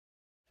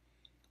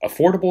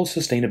Affordable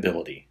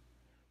Sustainability.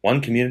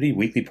 One Community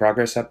Weekly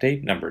Progress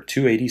Update number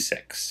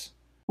 286.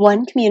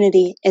 One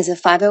Community is a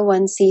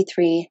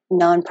 501c3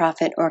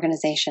 nonprofit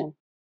organization.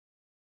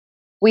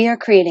 We are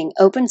creating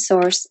open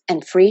source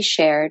and free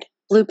shared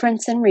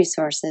blueprints and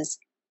resources,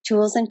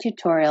 tools and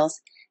tutorials,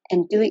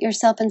 and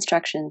do-it-yourself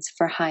instructions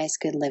for highest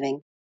good living.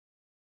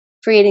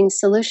 Creating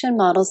solution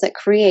models that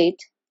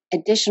create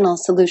additional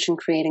solution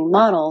creating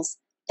models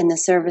in the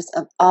service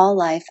of all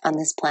life on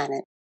this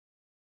planet.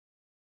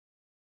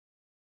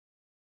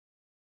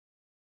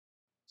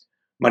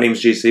 My name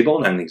is Jay Sable,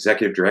 and I'm the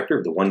Executive Director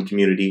of the One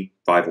Community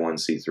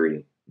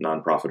 501c3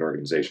 nonprofit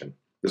organization.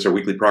 This is our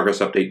Weekly Progress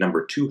Update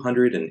number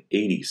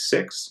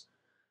 286,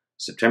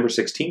 September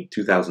 16,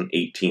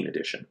 2018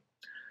 edition.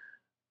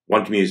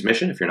 One Community's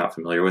mission, if you're not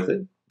familiar with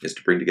it, is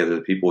to bring together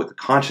the people with the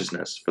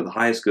consciousness for the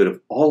highest good of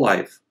all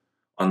life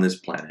on this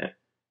planet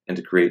and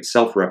to create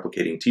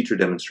self-replicating teacher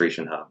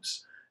demonstration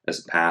hubs as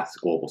a path to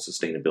global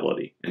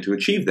sustainability. And to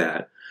achieve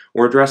that,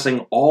 we're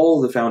addressing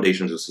all the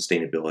foundations of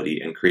sustainability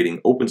and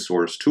creating open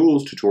source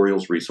tools,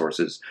 tutorials,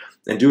 resources,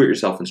 and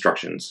do-it-yourself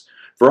instructions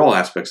for all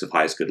aspects of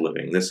highest good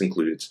living. This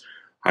includes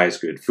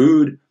highest good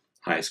food,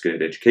 highest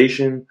good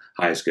education,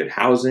 highest good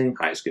housing,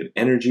 highest good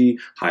energy,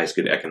 highest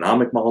good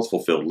economic models,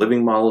 fulfilled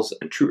living models,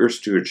 and true earth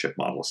stewardship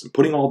models. And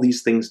putting all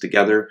these things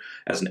together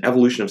as an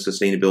evolution of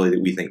sustainability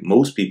that we think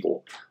most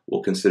people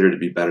will consider to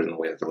be better than the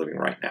way that they're living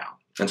right now.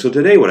 And so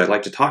today what I'd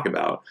like to talk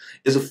about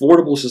is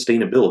affordable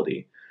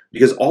sustainability,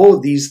 because all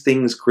of these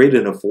things create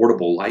an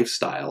affordable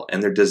lifestyle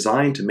and they're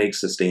designed to make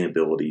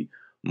sustainability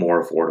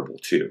more affordable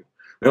too.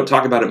 We don't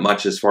talk about it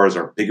much as far as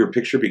our bigger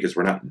picture because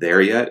we're not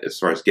there yet as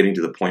far as getting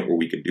to the point where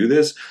we could do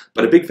this,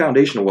 but a big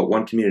foundation of what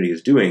One Community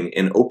is doing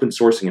in open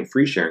sourcing and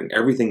free sharing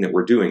everything that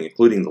we're doing,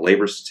 including the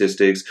labor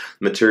statistics,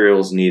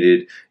 materials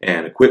needed,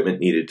 and equipment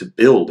needed to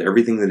build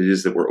everything that it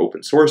is that we're open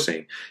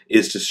sourcing,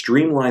 is to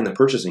streamline the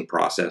purchasing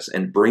process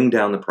and bring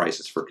down the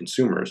prices for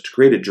consumers, to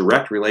create a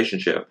direct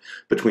relationship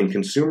between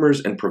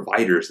consumers and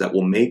providers that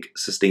will make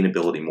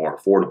sustainability more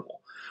affordable.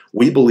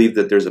 We believe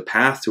that there's a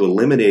path to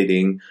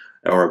eliminating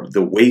or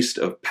the waste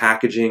of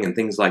packaging and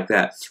things like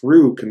that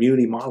through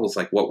community models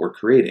like what we're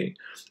creating.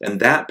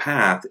 And that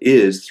path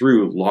is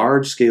through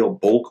large-scale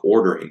bulk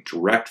ordering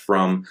direct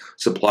from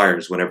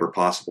suppliers whenever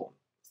possible.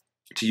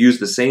 To use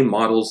the same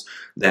models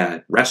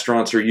that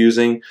restaurants are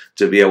using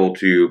to be able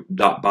to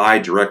buy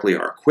directly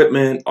our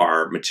equipment,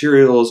 our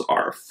materials,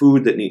 our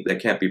food that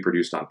can't be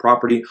produced on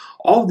property.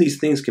 All of these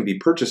things can be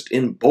purchased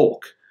in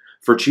bulk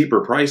for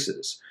cheaper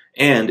prices.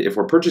 And if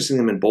we're purchasing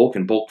them in bulk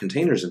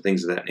containers and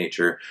things of that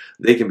nature,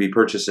 they can be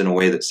purchased in a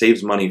way that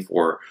saves money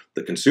for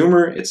the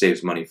consumer, it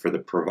saves money for the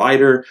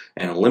provider,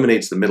 and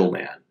eliminates the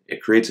middleman.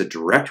 It creates a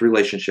direct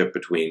relationship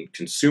between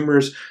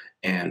consumers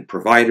and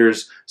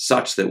providers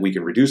such that we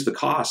can reduce the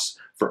costs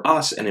for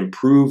us and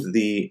improve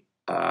the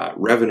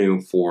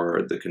revenue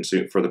for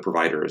the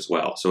provider as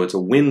well. So it's a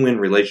win-win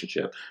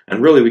relationship.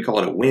 And really we call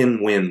it a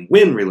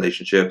win-win-win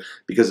relationship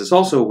because it's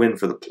also a win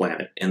for the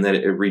planet in that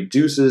it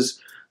reduces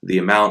the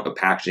amount of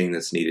packaging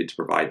that's needed to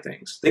provide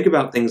things. Think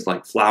about things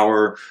like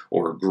flour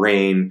or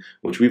grain,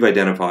 which we've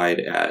identified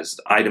as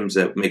items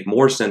that make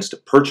more sense to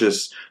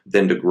purchase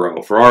than to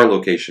grow. For our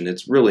location,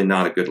 it's really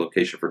not a good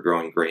location for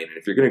growing grain. And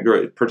if you're going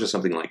to purchase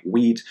something like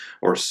wheat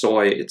or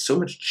soy, it's so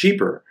much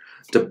cheaper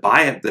to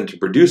buy it than to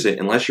produce it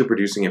unless you're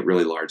producing it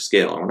really large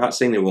scale. And we're not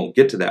saying they won't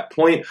get to that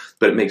point,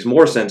 but it makes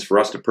more sense for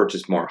us to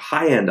purchase more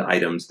high-end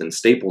items than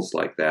staples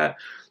like that.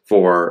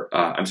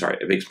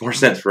 It makes more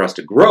sense for us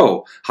to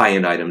grow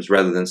high-end items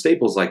rather than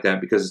staples like that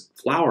because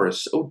flour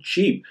is so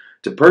cheap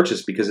to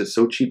purchase because it's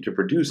so cheap to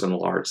produce on a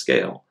large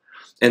scale.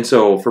 And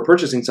so for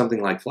purchasing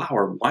something like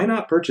flour, why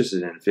not purchase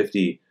it in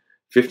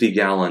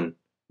 50-gallon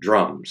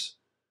drums?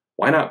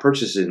 Why not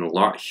purchase it in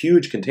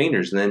huge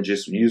containers and then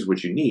just use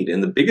what you need?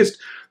 And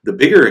the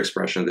bigger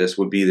expression of this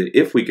would be that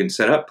if we can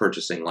set up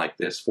purchasing like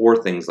this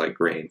for things like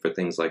grain, for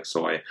things like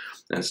soy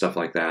and stuff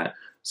like that,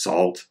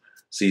 salt,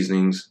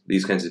 seasonings,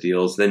 these kinds of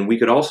deals, then we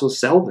could also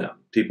sell them.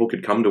 People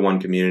could come to One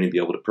Community and be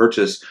able to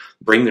purchase,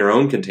 bring their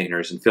own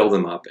containers and fill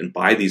them up and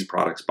buy these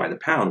products by the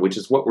pound, which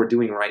is what we're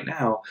doing right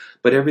now,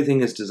 but everything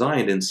is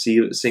designed in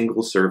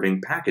single serving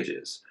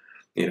packages.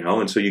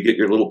 And so you get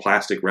your little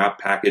plastic wrap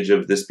package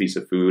of this piece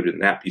of food and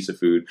that piece of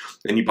food,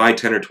 and you buy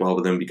 10 or 12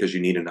 of them because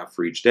you need enough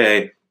for each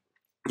day,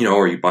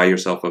 or you buy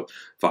yourself a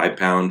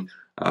 5-pound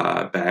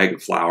bag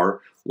of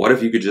flour. What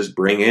if you could just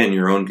bring in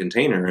your own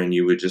container and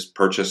you would just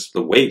purchase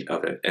the weight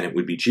of it, and it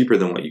would be cheaper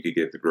than what you could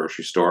get at the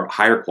grocery store,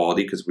 higher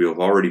quality because we have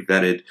already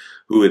vetted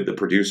the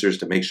producers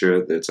to make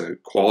sure that it's a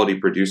quality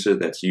producer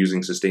that's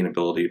using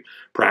sustainability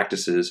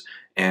practices,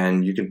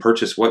 and you can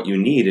purchase what you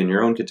need in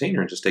your own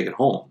container and just take it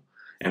home.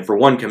 And for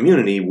One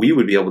Community, we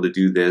would be able to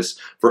do this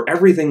for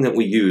everything that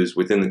we use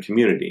within the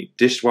community.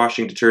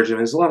 Dishwashing detergent,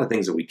 there's a lot of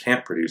things that we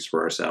can't produce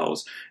for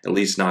ourselves, at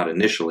least not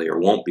initially or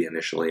won't be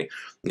initially.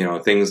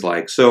 Things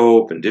like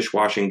soap and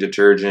dishwashing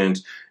detergent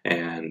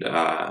and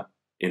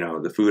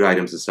the food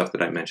items and stuff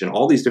that I mentioned,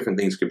 all these different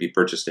things could be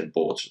purchased in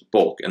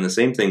bulk. And the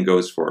same thing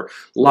goes for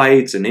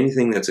lights and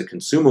anything that's a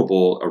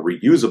consumable, a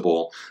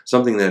reusable,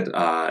 something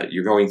that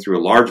you're going through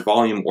a large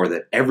volume or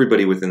that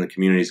everybody within the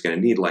community is going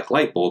to need, like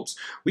light bulbs.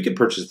 We can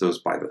purchase those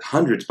by the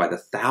hundreds, by the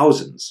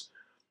thousands,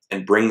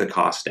 and bring the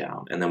cost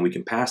down. And then we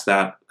can pass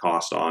that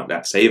cost on,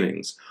 that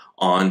savings,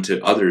 on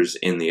to others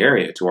in the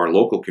area, to our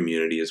local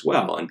community as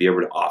well, and be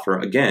able to offer,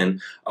 again,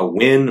 a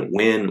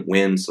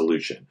win-win-win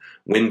solution.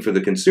 Win for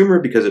the consumer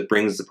because it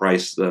brings the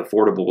price, the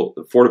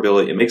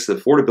affordability, it makes the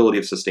affordability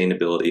of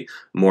sustainability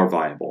more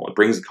viable. It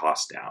brings the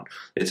cost down.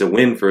 It's a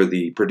win for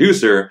the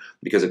producer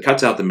because it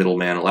cuts out the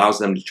middleman, allows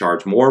them to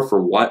charge more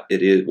for what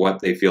it is, what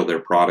they feel their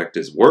product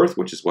is worth,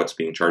 which is what's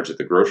being charged at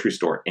the grocery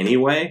store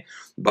anyway,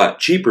 but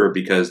cheaper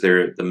because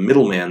the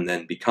middleman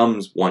then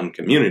becomes one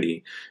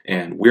community,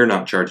 and we're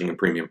not charging a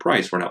premium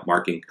price. We're not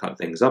marking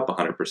things up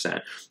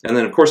 100%. And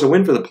then, of course, a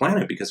win for the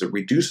planet because it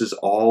reduces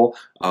all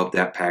of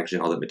that packaging,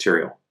 all that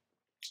material.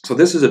 So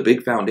this is a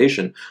big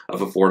foundation of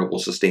affordable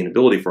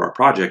sustainability for our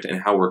project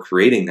and how we're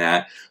creating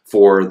that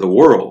for the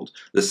world.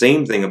 The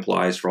same thing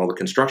applies for all the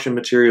construction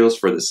materials,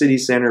 for the city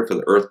center, for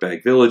the earth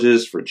bag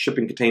villages, for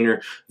shipping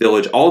container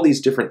village. All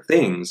these different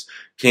things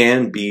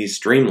can be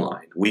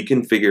streamlined. We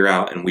can figure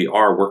out, and we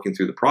are working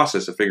through the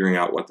process of figuring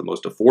out what the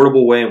most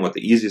affordable way and what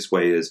the easiest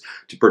way is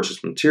to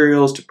purchase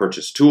materials, to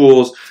purchase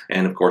tools,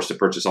 and of course to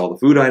purchase all the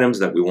food items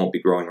that we won't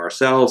be growing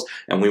ourselves.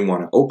 And we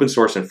want to open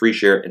source and free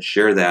share and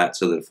share that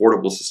so that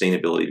affordable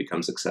sustainability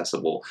becomes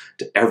accessible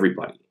to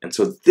everybody. And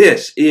so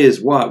this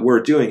is what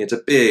we're doing. It's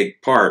a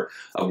big part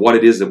of what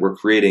it is that we're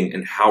creating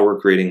and how we're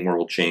creating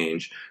world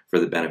change for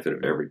the benefit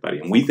of everybody.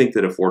 And we think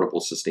that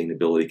affordable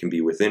sustainability can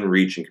be within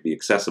reach and can be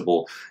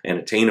accessible and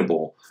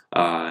attainable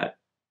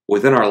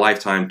within our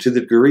lifetime to the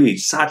degree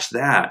such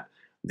that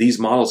these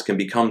models can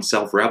become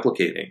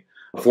self-replicating.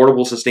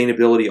 Affordable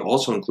sustainability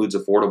also includes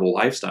affordable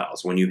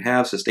lifestyles. When you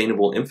have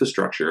sustainable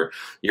infrastructure,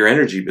 your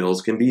energy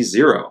bills can be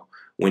zero.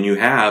 When you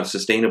have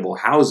sustainable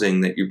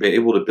housing that you're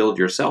able to build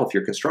yourself,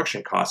 your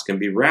construction costs can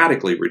be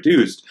radically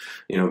reduced,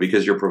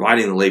 because you're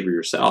providing the labor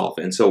yourself.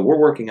 And so we're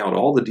working out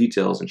all the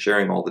details and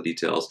sharing all the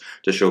details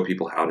to show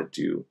people how to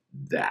do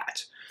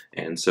that.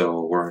 And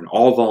so we're an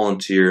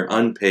all-volunteer,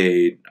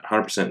 unpaid,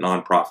 100%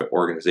 nonprofit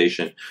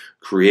organization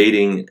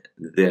creating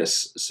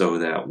this so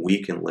that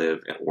we can live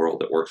in a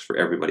world that works for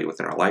everybody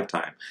within our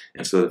lifetime.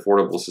 And so that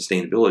affordable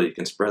sustainability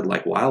can spread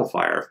like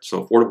wildfire.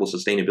 So affordable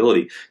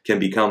sustainability can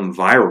become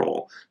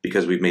viral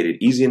because we've made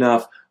it easy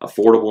enough,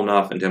 affordable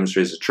enough, and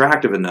demonstrated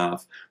attractive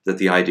enough that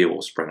the idea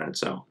will spread on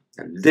its own.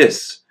 And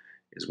this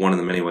is one of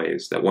the many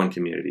ways that one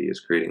community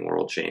is creating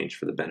world change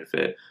for the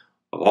benefit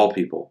of all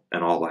people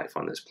and all life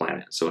on this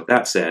planet. So with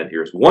that said,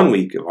 here's 1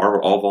 week of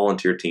our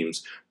all-volunteer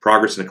teams'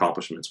 progress and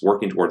accomplishments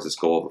working towards this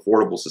goal of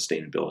affordable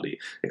sustainability,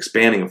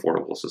 expanding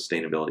affordable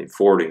sustainability,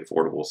 forwarding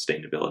affordable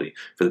sustainability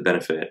for the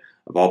benefit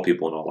of all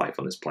people and all life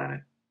on this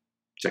planet.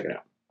 Check it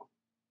out.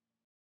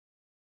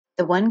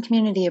 The one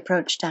community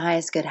approach to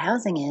highest good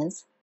housing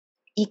is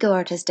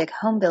eco-artistic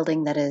home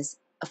building that is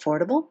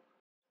affordable,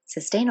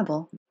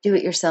 sustainable,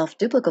 do-it-yourself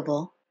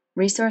duplicable,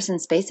 resource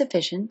and space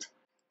efficient,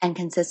 and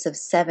consists of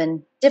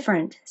 7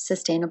 different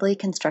sustainably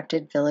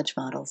constructed village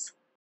models.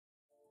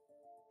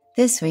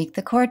 This week,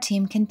 the core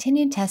team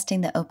continued testing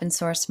the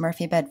open-source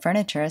Murphy bed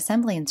furniture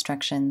assembly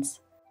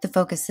instructions. The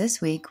focus this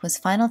week was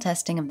final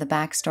testing of the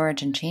back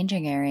storage and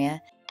changing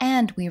area,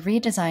 and we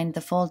redesigned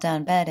the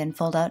fold-down bed and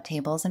fold-out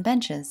tables and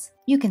benches.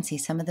 You can see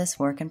some of this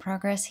work in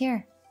progress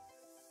here.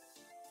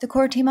 The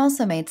core team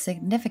also made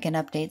significant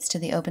updates to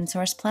the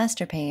open-source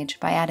plaster page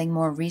by adding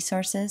more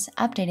resources,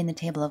 updating the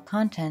table of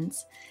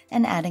contents,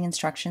 and adding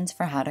instructions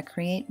for how to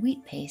create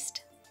wheat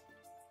paste.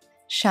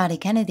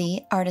 Shadi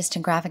Kennedy, artist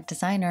and graphic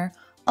designer,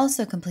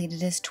 also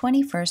completed his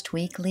 21st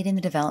week leading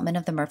the development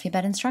of the Murphy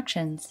bed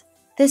instructions.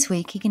 This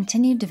week, he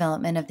continued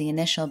development of the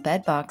initial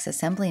bed box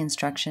assembly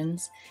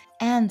instructions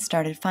and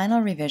started final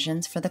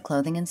revisions for the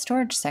clothing and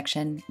storage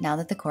section now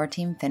that the core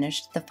team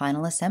finished the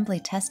final assembly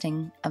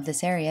testing of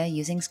this area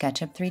using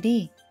SketchUp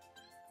 3D.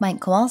 Mike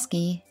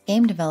Kowalski,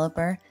 game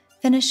developer,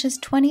 finished his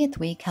 20th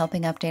week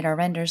helping update our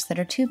renders that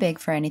are too big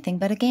for anything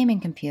but a gaming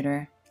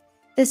computer.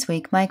 This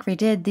week, Mike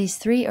redid these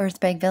 3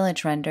 Earthbag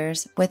Village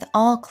renders with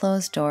all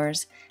closed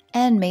doors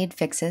and made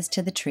fixes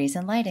to the trees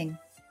and lighting.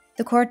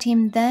 The core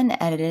team then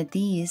edited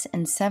these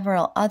and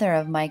several other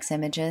of Mike's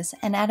images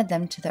and added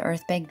them to the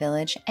Earthbag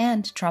Village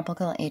and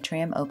Tropical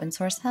Atrium open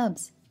source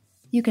hubs.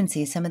 You can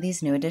see some of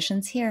these new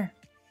additions here.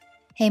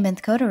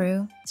 Hemant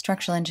Kotaru,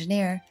 structural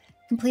engineer,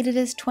 completed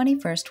his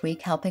 21st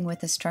week helping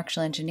with the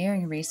structural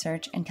engineering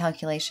research and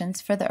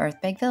calculations for the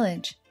Earthbag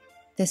Village.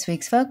 This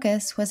week's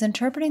focus was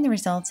interpreting the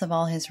results of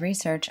all his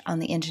research on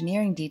the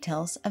engineering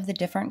details of the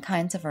different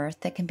kinds of earth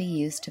that can be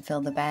used to fill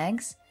the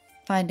bags,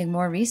 finding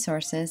more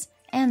resources,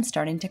 and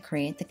starting to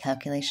create the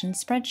calculation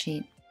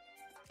spreadsheet.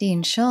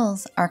 Dean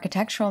Schulz,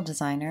 architectural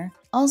designer,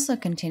 also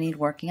continued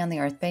working on the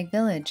Earthbag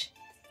Village.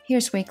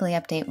 Here's Weekly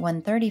Update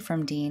 130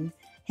 from Dean.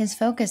 His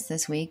focus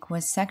this week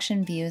was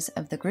section views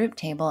of the group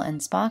table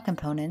and spa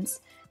components,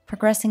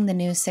 progressing the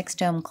new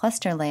 6-dome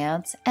cluster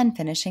layouts, and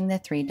finishing the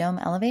 3-dome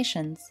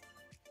elevations.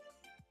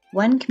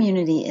 One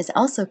Community is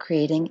also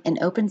creating an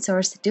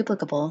open-source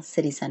duplicable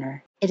city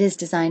center. It is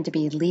designed to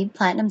be LEED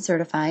Platinum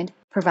certified,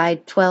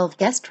 provide 12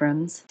 guest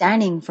rooms,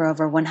 dining for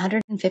over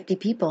 150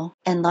 people,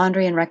 and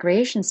laundry and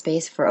recreation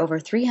space for over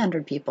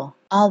 300 people,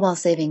 all while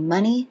saving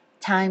money,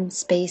 time,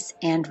 space,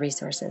 and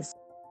resources.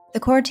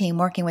 The core team,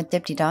 working with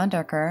Dipti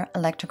Dondarker,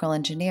 electrical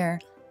engineer,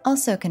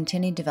 also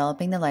continued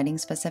developing the lighting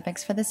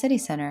specifics for the city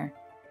center.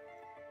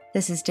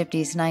 This is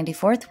Dipti's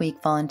 94th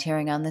week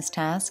volunteering on this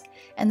task,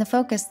 and the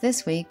focus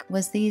this week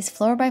was these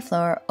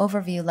floor-by-floor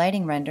overview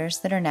lighting renders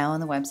that are now on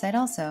the website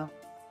also.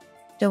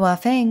 Dua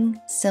Feng,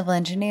 civil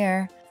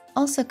engineer,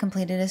 also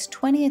completed his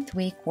 20th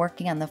week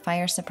working on the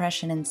fire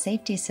suppression and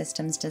safety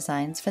systems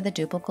designs for the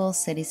DUPLICABLE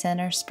City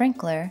Center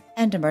Sprinkler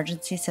and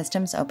Emergency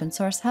Systems Open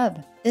Source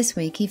Hub. This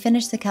week he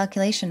finished the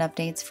calculation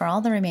updates for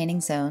all the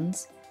remaining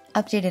zones,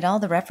 updated all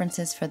the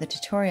references for the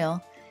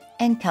tutorial,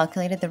 and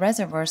calculated the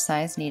reservoir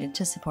size needed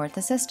to support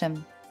the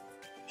system.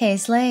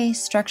 Hayes Lay,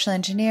 structural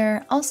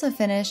engineer, also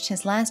finished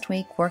his last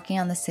week working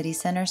on the city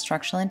center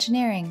structural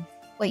engineering.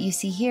 What you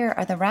see here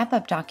are the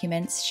wrap-up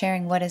documents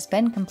showing what has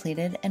been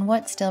completed and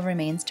what still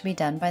remains to be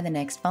done by the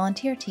next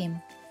volunteer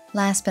team.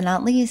 Last but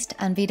not least,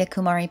 Anvita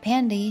Kumari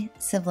Pandey,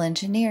 civil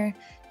engineer,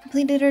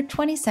 completed her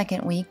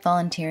 22nd week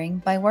volunteering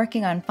by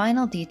working on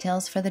final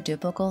details for the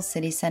DUPLICABLE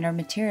City Center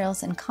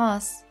materials and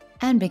costs,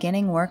 and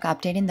beginning work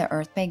updating the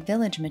Earthbag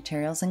Village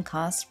materials and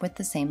costs with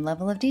the same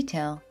level of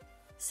detail,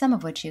 some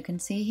of which you can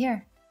see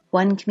here.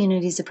 One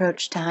Community's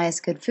approach to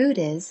highest good food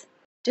is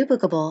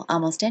duplicable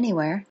almost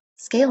anywhere,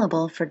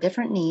 scalable for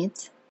different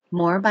needs,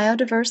 more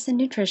biodiverse and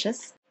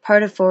nutritious,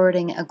 part of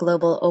forwarding a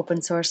global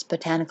open-source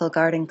botanical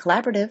garden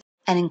collaborative,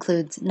 and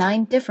includes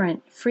 9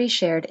 different free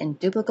shared and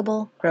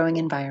duplicable growing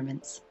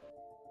environments.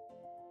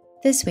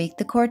 This week,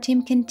 the core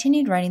team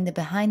continued writing the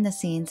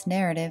behind-the-scenes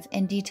narrative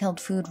and detailed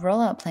food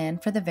rollout plan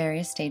for the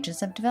various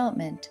stages of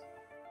development.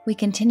 We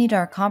continued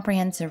our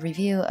comprehensive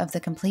review of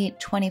the complete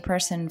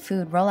 20-person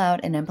food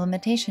rollout and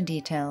implementation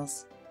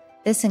details.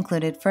 This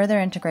included further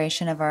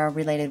integration of our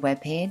related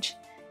webpage,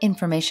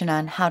 information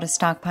on how to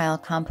stockpile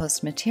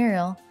compost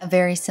material, a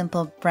very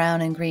simple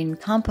brown and green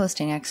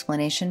composting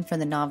explanation for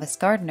the novice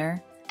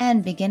gardener,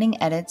 and beginning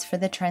edits for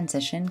the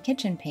transition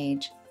kitchen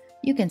page.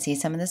 You can see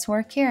some of this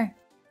work here.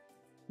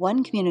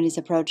 One Community's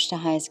approach to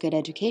highest good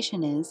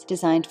education is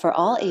designed for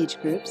all age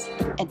groups,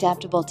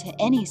 adaptable to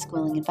any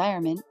schooling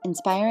environment,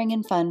 inspiring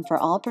and fun for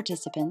all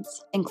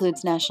participants,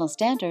 includes national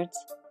standards,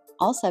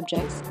 all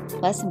subjects,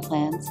 lesson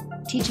plans,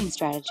 teaching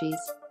strategies,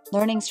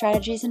 learning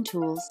strategies and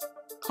tools,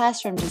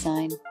 classroom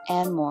design,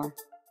 and more.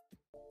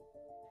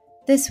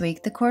 This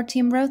week, the core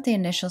team wrote the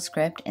initial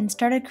script and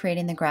started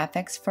creating the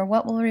graphics for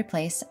what will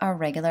replace our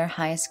regular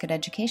highest good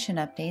education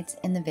updates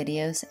in the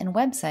videos and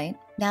website,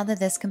 now that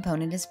this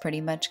component is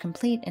pretty much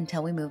complete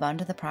until we move on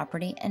to the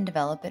property and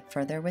develop it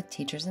further with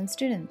teachers and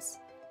students.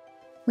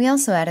 We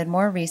also added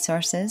more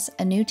resources,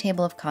 a new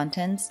table of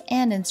contents,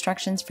 and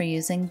instructions for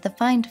using the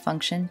Find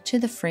function to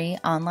the free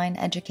online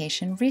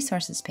education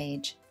resources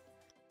page.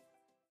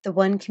 The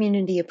One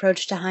Community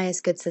approach to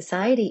highest good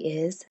society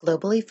is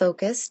globally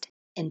focused,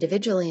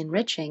 individually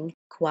enriching,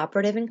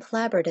 cooperative and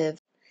collaborative,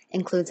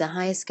 includes a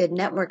highest good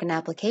network and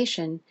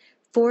application,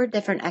 4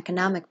 different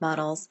economic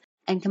models,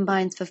 and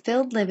combines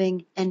fulfilled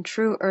living and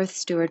true earth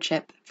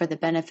stewardship for the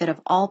benefit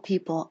of all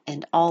people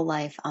and all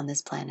life on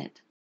this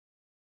planet.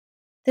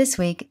 This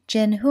week,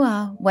 Jin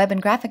Hua, web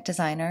and graphic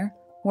designer,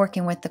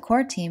 working with the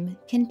core team,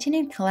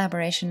 continued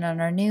collaboration on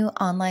our new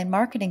online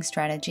marketing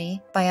strategy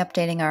by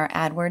updating our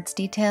AdWords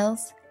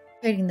details,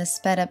 creating the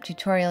sped-up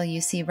tutorial you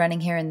see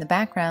running here in the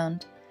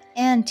background,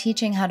 and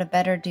teaching how to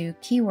better do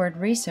keyword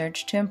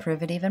research to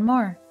improve it even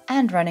more,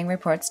 and running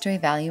reports to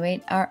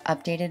evaluate our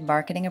updated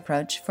marketing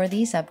approach for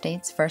these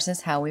updates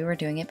versus how we were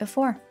doing it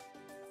before.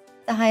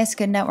 The highest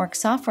good network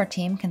software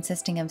team,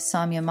 consisting of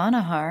Samya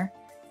Manohar,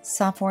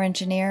 software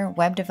engineer,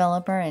 web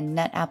developer, and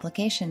net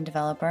application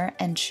developer,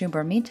 and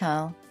Shubhar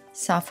Mittal,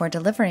 software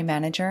delivery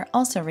manager,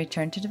 also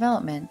returned to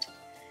development.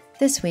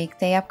 This week,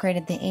 they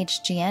upgraded the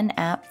HGN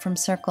app from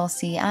Circle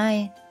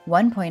CI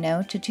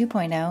 1.0 to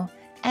 2.0,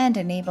 and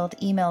enabled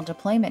email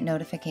deployment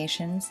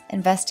notifications,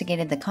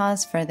 investigated the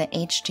cause for the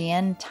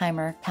HGN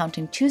timer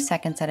counting 2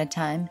 seconds at a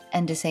time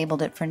and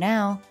disabled it for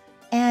now,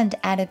 and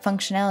added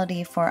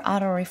functionality for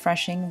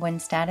auto-refreshing when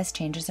status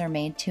changes are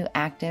made to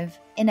active,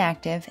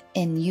 inactive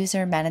in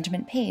user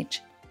management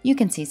page. You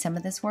can see some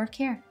of this work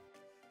here.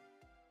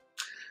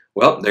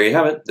 Well, there you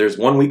have it. There's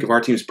 1 week of our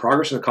team's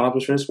progress and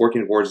accomplishments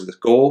working towards this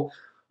goal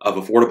of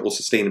affordable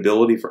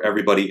sustainability for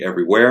everybody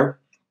everywhere.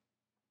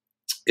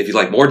 If you'd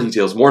like more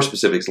details, more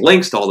specifics,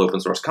 links to all the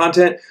open source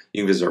content,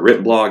 you can visit our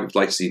written blog. If you'd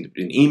like to see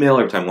an email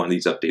every time one of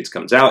these updates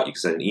comes out, you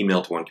can send an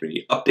email to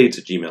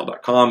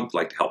onecommunityupdates@gmail.com. If you'd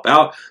like to help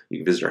out, you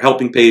can visit our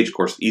helping page. Of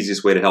course, the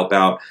easiest way to help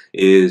out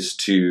is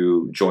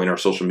to join our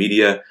social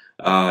media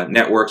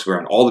networks. We're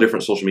on all the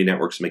different social media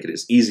networks to make it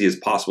as easy as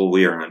possible.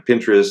 We are on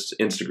Pinterest,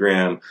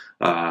 Instagram,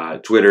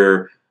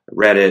 Twitter,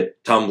 Reddit,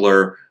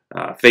 Tumblr,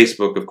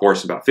 Facebook, of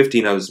course, about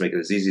 15 others to make it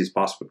as easy as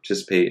possible to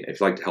participate. If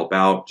you'd like to help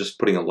out, just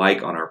putting a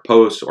like on our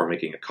posts or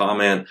making a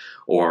comment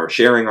or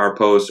sharing our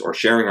posts or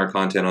sharing our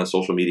content on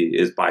social media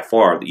is by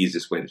far the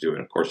easiest way to do it.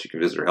 And of course, you can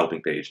visit our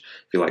helping page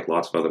if you like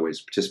lots of other ways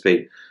to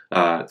participate.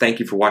 Thank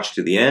you for watching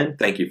to the end.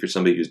 Thank you for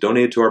somebody who's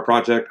donated to our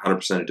project.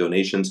 100% of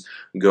donations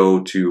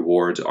go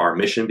towards our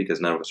mission because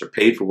none of us are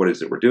paid for what it is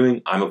that we're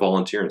doing. I'm a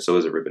volunteer and so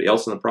is everybody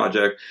else in the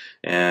project.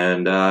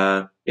 And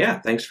yeah,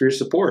 thanks for your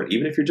support.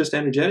 Even if you're just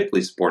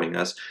energetically supporting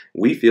us,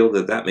 we feel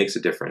that that makes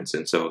a difference.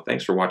 And so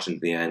thanks for watching to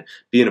the end,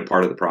 being a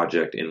part of the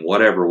project in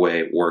whatever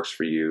way works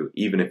for you,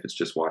 even if it's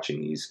just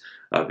watching these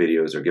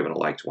videos or giving a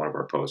like to one of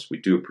our posts. We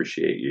do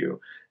appreciate you.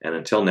 And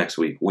until next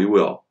week, we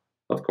will,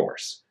 of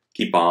course,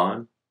 keep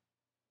on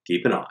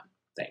keeping on.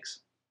 Thanks.